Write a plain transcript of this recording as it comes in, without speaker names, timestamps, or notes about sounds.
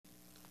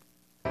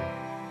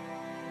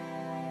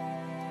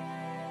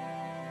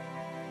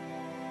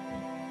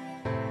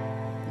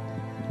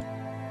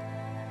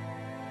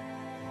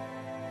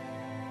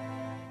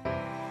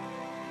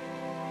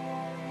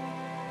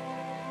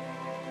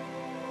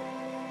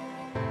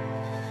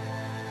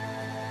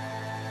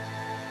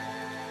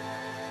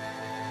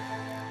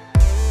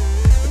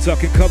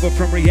Tucking cover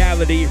from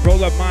reality.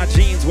 Roll up my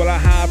jeans while I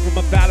hide from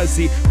a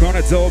fallacy. Grown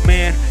adult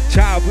man,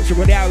 child with your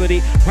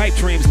reality. Pipe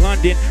dreams,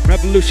 London,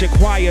 revolution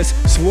choirs.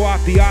 Swore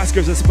off the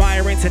Oscars,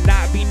 aspiring to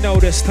not be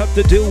noticed. Tough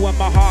to do when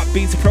my heart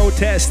beats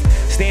protest.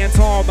 Stand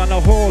tall on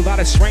a whole lot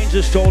of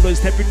strangers'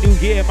 shoulders. Every new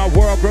year my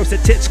world grows to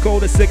tits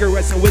cold as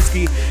cigarettes and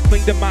whiskey.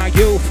 Cling to my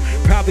youth,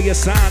 probably a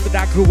sign that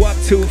I grew up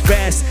too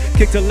fast.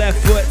 Kicked a left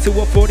foot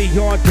to a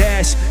 40-yard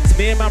dash. It's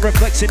me and my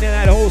reflection in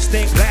that old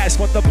stained glass.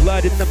 Want the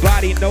blood in the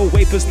body, no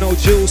wafers, no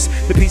juice.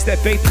 The peace that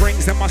faith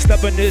brings and my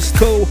stubbornness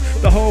too.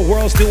 The whole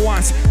world's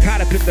nuance,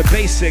 caught up in the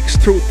basics.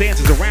 Truth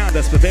dances around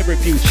us, but very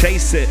few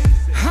chase it.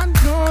 I'm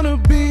gonna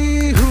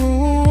be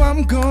who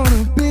I'm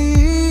gonna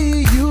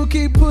be. You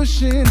keep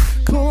pushing,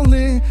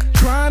 pulling,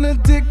 trying to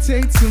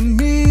dictate to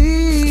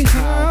me.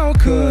 How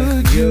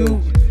could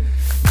you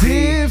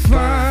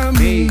define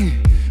me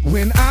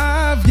when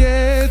I've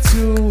yet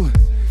to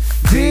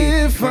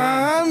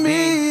define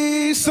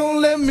me? So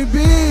let me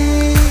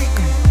be,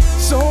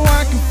 so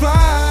I can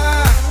fly.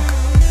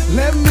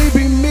 Let me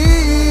be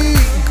me,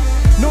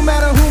 no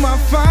matter whom I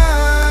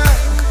find.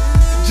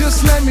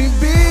 Just let me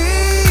be,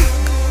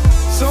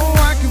 so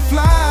I can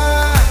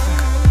fly.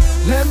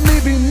 Let me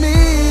be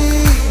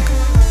me,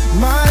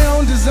 my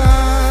own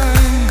design.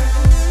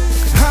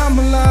 I'm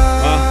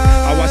alive.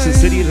 I watch the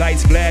city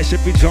lights flash.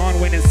 Every John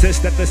Wayne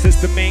insists that this is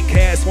the main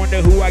cast.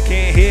 Wonder who I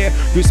can't hear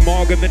through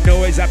smog and the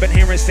noise. I've been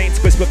hearing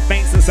saints whisper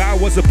faint since I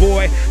was a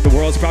boy. The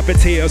world's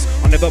profiteers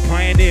are never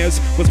pioneers.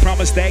 Was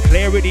promised that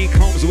clarity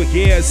comes with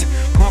years.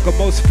 Conquer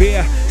most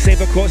fear, save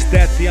of course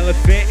death. The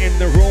elephant in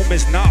the room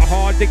is not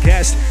hard to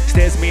guess.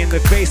 Stares me in the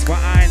face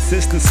while I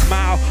insist to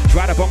smile.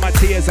 Dried up all my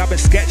tears, I've been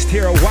sketched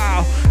here a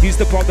while.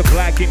 Used up all the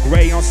black and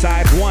gray on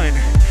side one,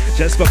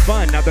 just for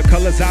fun. Now the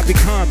colors I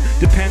become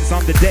depends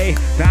on the day,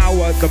 the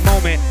hour, the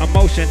moment,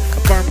 emotion. A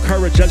firm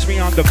courage, judge me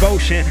on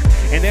devotion.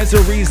 And there's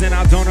a reason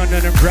I don't own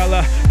an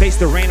umbrella. Faced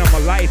the rain on my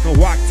life and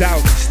walked out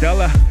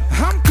Stella.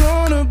 I'm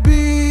gonna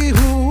be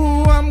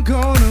who I'm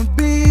gonna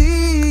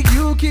be.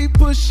 You keep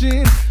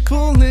pushing,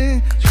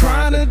 pulling,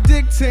 trying to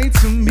dictate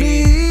to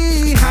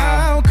me.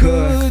 How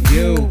could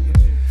you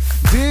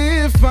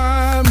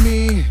define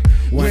me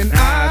when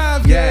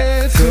I've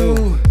yet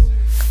to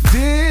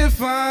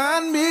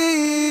define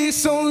me?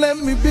 So let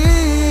me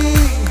be,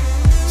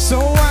 so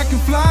I can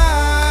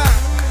fly.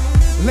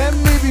 Let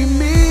me be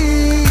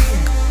me,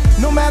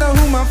 no matter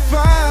whom I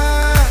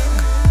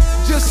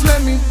find. Just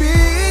let me be,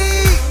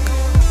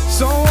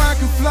 so I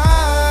can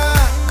fly.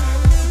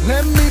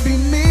 Let me be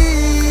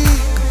me,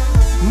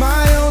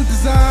 my own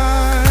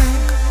design.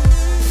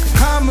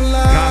 I'm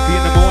alive. Coffee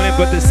in the morning,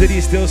 but the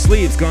city still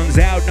sleeps. Guns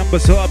out,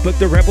 numbers up, but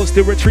the rebels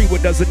still retreat.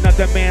 What does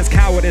another man's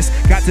cowardice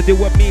got to do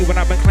with me? When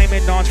I've been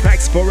claiming on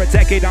tracks for a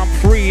decade, I'm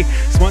free.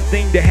 It's one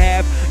thing to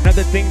have,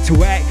 another thing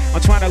to act.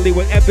 I'm trying to lead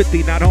with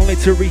empathy, not only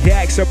to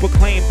react. So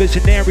proclaim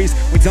visionaries,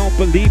 we don't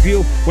believe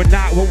you. We're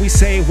not what we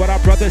say, what our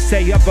brothers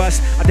say of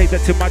us. I take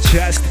that to my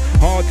chest,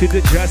 hard to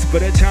digest,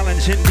 but a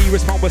challenge in me.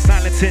 Respond with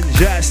silence and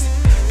just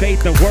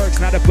faith and works,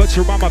 not a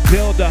butcher, I'm a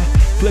builder.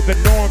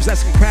 Flipping norms,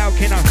 asking crowd,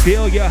 can I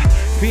feel ya?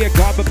 Fear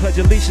God, but pledge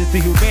allegiance to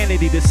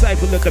humanity.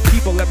 Disciple of the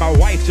people, let my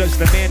wife judge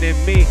the man in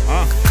me.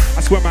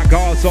 I swear my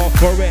God's all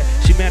for it.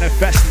 She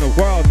manifests in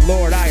the world,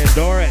 Lord, I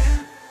adore it.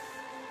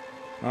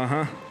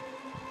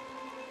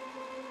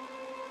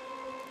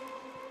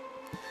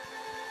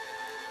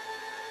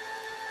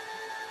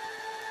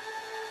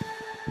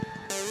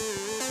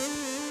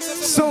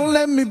 So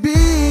let me be,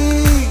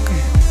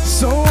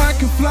 so I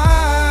can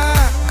fly.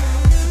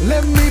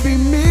 Let me be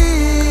me,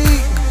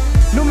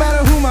 no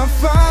matter whom I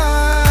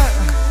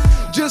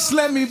find. Just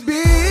let me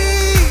be,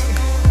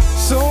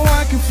 so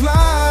I can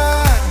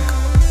fly.